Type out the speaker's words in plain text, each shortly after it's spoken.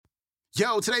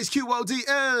Yo, today's QOD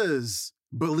is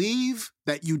believe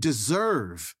that you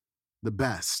deserve the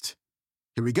best.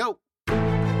 Here we go.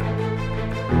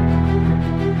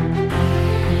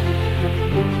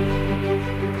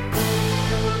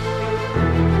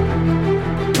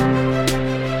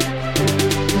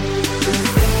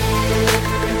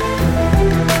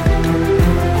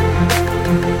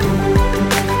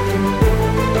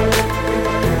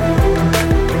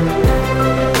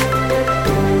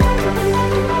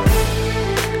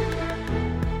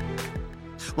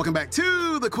 Welcome back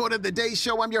to the Quote of the Day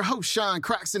Show. I'm your host, Sean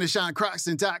Croxton of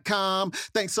SeanCroxton.com.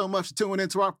 Thanks so much for tuning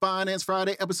into our Finance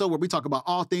Friday episode where we talk about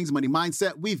all things money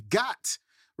mindset. We've got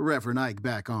Reverend Ike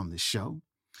back on the show.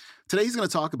 Today he's going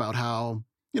to talk about how,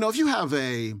 if you have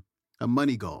a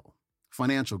money goal,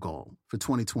 financial goal for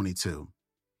 2022,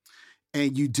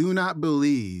 and you do not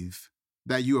believe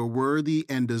that you are worthy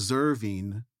and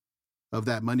deserving of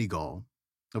that money goal,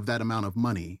 of that amount of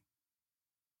money,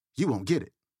 you won't get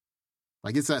it.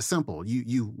 Like, it's that simple.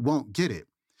 You won't get it.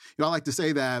 I like to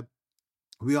say that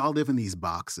we all live in these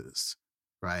boxes,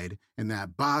 right? And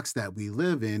that box that we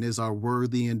live in is our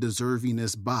worthy and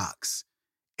deservingness box.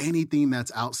 Anything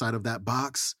that's outside of that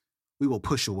box, we will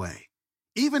push away.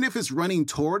 Even if it's running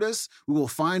toward us, we will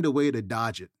find a way to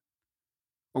dodge it.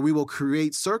 Or we will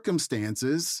create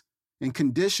circumstances and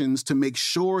conditions to make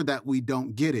sure that we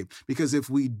don't get it. Because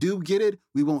if we do get it,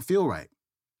 we won't feel right.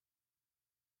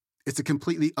 It's a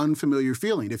completely unfamiliar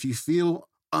feeling. If you feel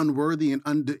unworthy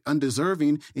and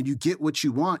undeserving and you get what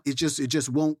you want, it just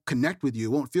won't connect with you.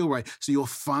 It won't feel right. So you'll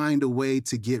find a way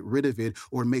to get rid of it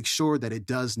or make sure that it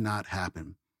does not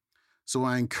happen. So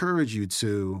I encourage you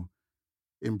to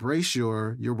embrace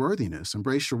your worthiness,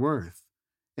 embrace your worth,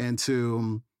 and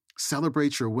to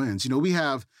celebrate your wins. We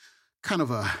have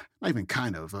a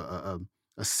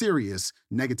serious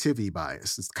negativity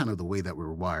bias. It's kind of the way that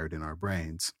we're wired in our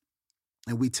brains.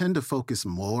 And we tend to focus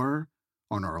more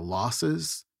on our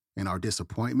losses and our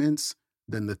disappointments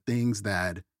than the things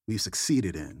that we've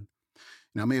succeeded in.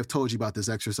 Now, I may have told you about this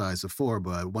exercise before,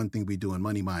 but one thing we do in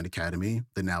Money Mind Academy,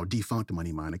 the now defunct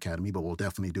Money Mind Academy, but we'll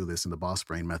definitely do this in the Boss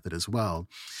Brain method as well,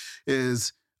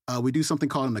 is we do something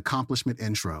called an accomplishment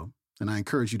intro. And I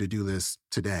encourage you to do this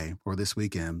today or this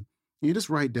weekend. You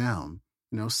just write down,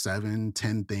 7,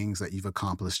 10 things that you've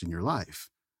accomplished in your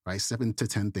life. Right? 7 to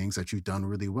 10 things that you've done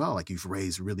really well. Like you've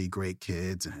raised really great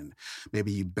kids and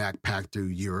maybe you backpacked through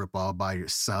Europe all by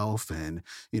yourself. And,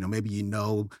 maybe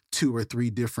 2 or 3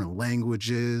 different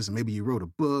languages. And maybe you wrote a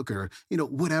book or,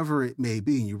 whatever it may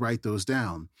be. And you write those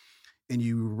down and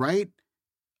you write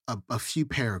a few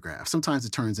paragraphs. Sometimes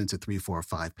it turns into 3, 4, or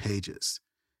 5 pages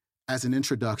as an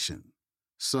introduction.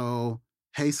 So,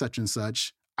 hey, such and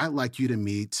such, I'd like you to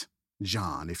meet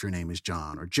John if your name is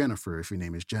John, or Jennifer if your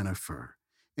name is Jennifer.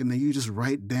 And then you just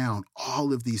write down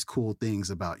all of these cool things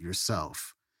about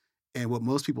yourself. And what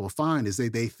most people find is they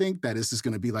think that it's just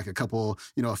going to be like a couple,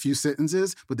 a few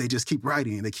sentences, but they just keep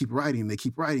writing and they keep writing, they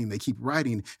keep writing, they keep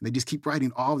writing, and they just keep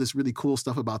writing all this really cool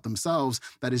stuff about themselves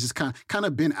that has just kind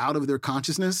of been out of their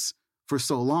consciousness for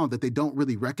so long that they don't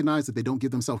really recognize, that they don't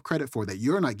give themselves credit for, that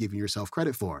you're not giving yourself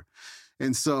credit for.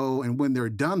 And when they're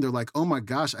done, they're like, oh my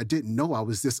gosh, I didn't know I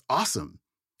was this awesome.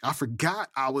 I forgot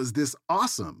I was this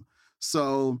awesome.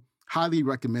 So highly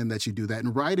recommend that you do that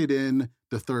and write it in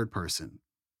the third person.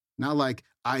 Not like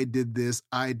I did this,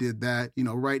 I did that,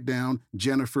 write down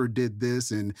Jennifer did this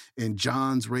and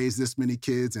John's raised this many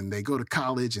kids and they go to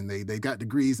college and they got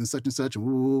degrees and such, and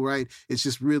woo, right? It's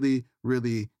just really,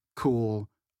 really cool.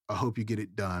 I hope you get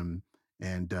it done.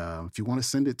 And if you want to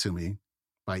send it to me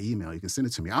by email, you can send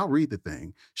it to me. I'll read the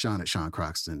thing, Sean at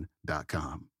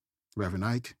SeanCroxton.com. Reverend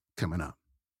Ike, coming up.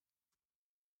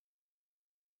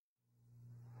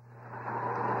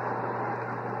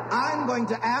 I'm going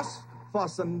to ask for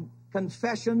some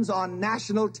confessions on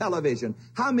national television.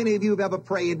 How many of you have ever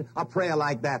prayed a prayer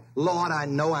like that? Lord, I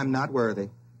know I'm not worthy.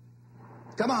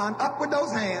 Come on, up with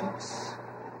those hands.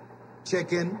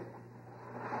 Chicken.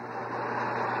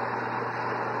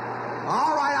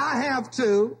 All right, I have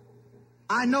too.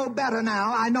 I know better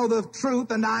now. I know the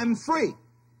truth and I'm free.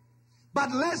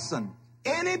 But listen,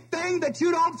 anything that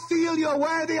you don't feel you're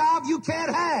worthy of, you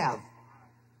can't have.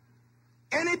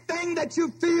 Anything that you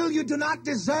feel you do not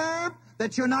deserve,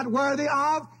 that you're not worthy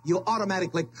of, you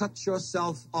automatically cut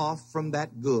yourself off from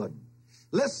that good.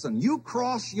 Listen, you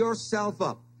cross yourself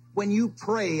up when you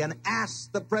pray and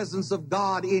ask the presence of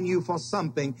God in you for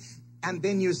something, and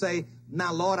then you say,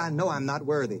 now, Lord, I know I'm not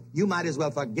worthy. You might as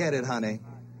well forget it, honey.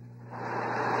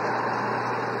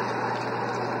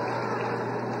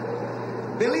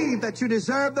 Believe that you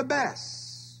deserve the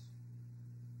best.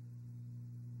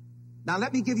 Now,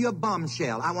 let me give you a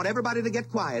bombshell. I want everybody to get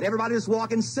quiet. Everybody that's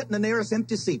walking, sit in the nearest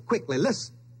empty seat. Quickly,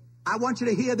 listen. I want you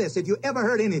to hear this. If you ever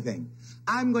heard anything,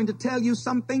 I'm going to tell you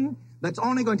something that's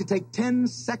only going to take 10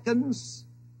 seconds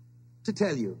to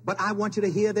tell you. But I want you to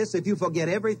hear this if you forget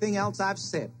everything else I've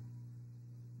said.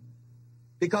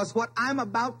 Because what I'm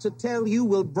about to tell you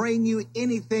will bring you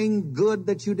anything good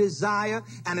that you desire,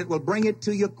 and it will bring it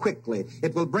to you quickly.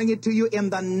 It will bring it to you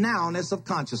in the nowness of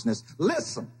consciousness.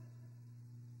 Listen.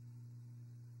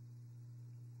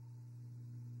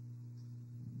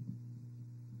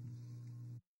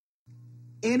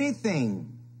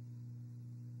 Anything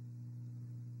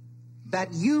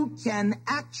that you can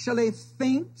actually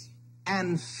think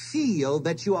and feel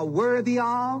that you are worthy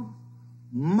of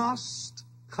must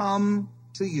come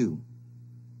to you.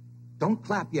 Don't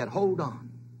clap yet. Hold on.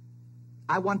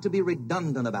 I want to be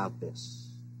redundant about this.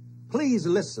 Please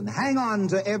listen. Hang on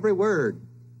to every word.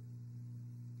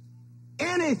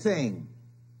 Anything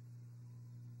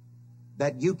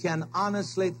that you can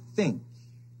honestly think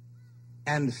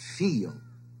and feel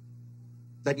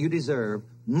that you deserve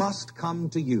must come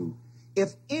to you.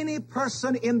 If any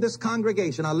person in this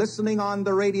congregation are listening on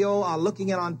the radio or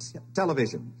looking at on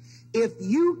television, if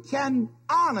you can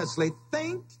honestly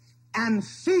think and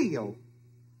feel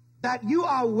that you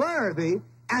are worthy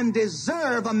and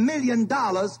deserve $1 million,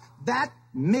 that $1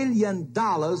 million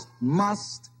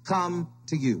must come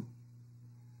to you.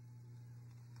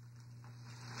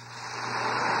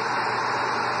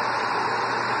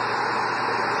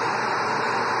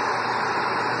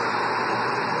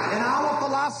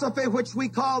 Philosophy, which we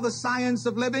call the science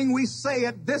of living, we say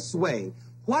it this way: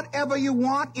 whatever you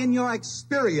want in your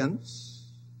experience,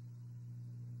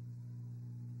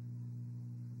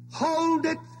 hold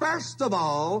it first of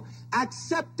all,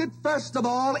 accept it first of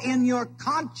all in your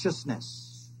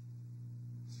consciousness.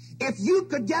 If you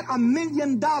could get $1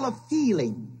 million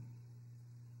feeling,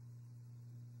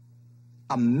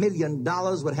 $1 million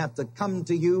would have to come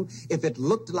to you if it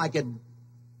looked like it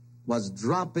was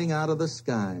dropping out of the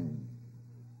sky.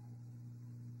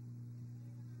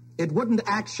 It wouldn't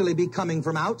actually be coming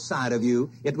from outside of you.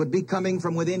 It would be coming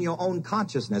from within your own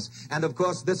consciousness. And of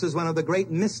course, this is one of the great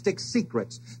mystic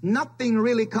secrets. Nothing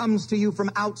really comes to you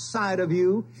from outside of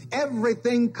you.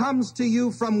 Everything comes to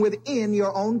you from within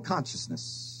your own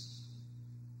consciousness.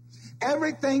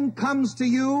 Everything comes to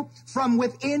you from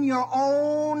within your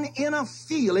own inner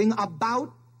feeling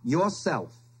about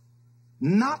yourself.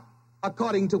 Not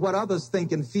according to what others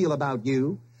think and feel about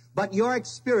you, but your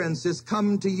experiences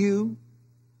come to you.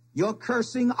 Your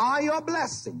cursing or your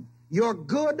blessing, your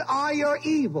good or your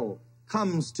evil,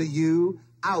 comes to you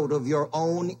out of your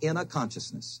own inner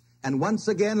consciousness. And once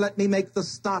again, let me make the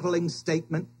startling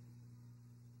statement.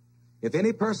 If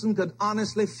any person could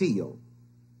honestly feel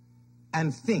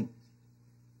and think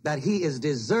that he is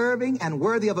deserving and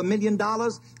worthy of $1 million,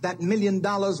 that $1 million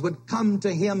would come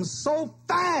to him so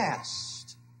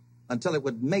fast until it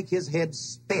would make his head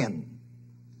spin.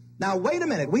 Now, wait a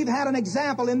minute. We've had an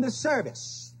example in this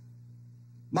service.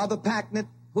 Mother Packnett,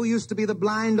 who used to be the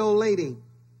blind old lady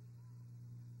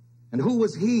and who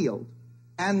was healed.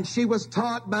 And she was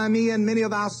taught by me in many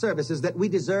of our services that we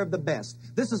deserve the best.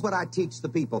 This is what I teach the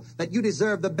people, that you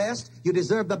deserve the best. You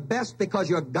deserve the best because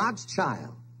you're God's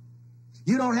child.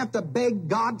 You don't have to beg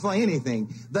God for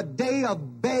anything. The day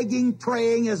of begging,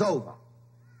 praying is over.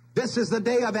 This is the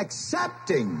day of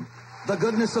accepting the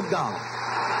goodness of God.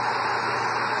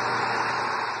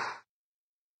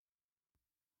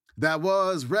 That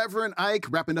was Reverend Ike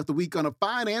wrapping up the week on a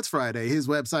Finance Friday. His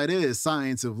website is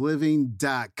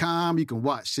scienceofliving.com. You can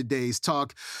watch today's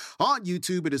talk on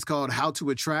YouTube. It is called How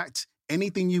to Attract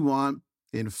Anything You Want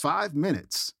in 5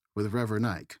 Minutes with Reverend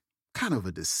Ike. Kind of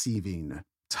a deceiving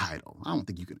title. I don't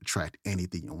think you can attract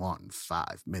anything you want in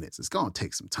 5 minutes. It's going to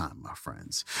take some time, my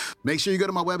friends. Make sure you go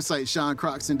to my website,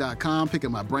 SeanCroxton.com. Pick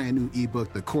up my brand new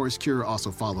ebook, The Course Cure.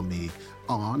 Also follow me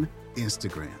on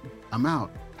Instagram. I'm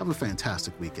out. Have a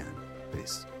fantastic weekend.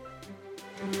 Peace.